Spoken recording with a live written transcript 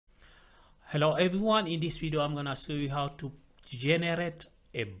Hello everyone, in this video I'm gonna show you how to generate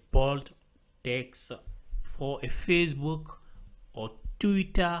a bold text for a Facebook or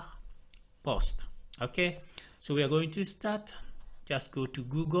Twitter post. Okay, so we are going to start. Just go to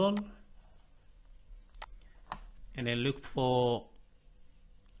Google and then look for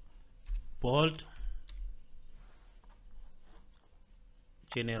bold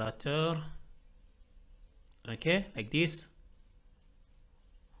generator. Okay, like this.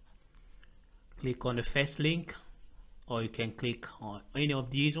 Click on the first link, or you can click on any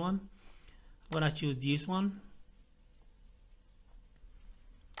of these one. I'm gonna choose this one.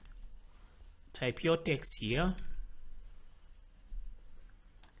 Type your text here,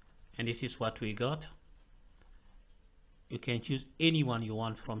 and this is what we got. You can choose any one you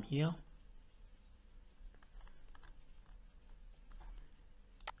want from here.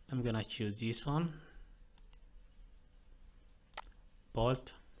 I'm gonna choose this one,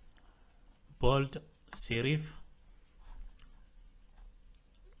 bold serif.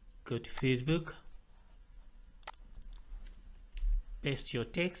 Go to Facebook, paste your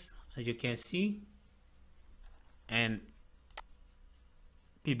text as you can see, and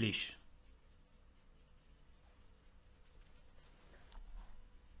publish.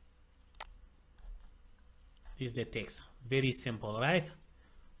 This is the text. Very simple, right?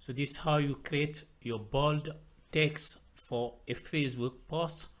 So this is how you create your bold text for a Facebook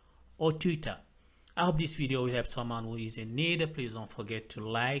post or Twitter. I hope this video will help someone who is in need. Please don't forget to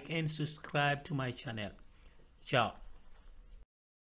like and subscribe to my channel. Ciao.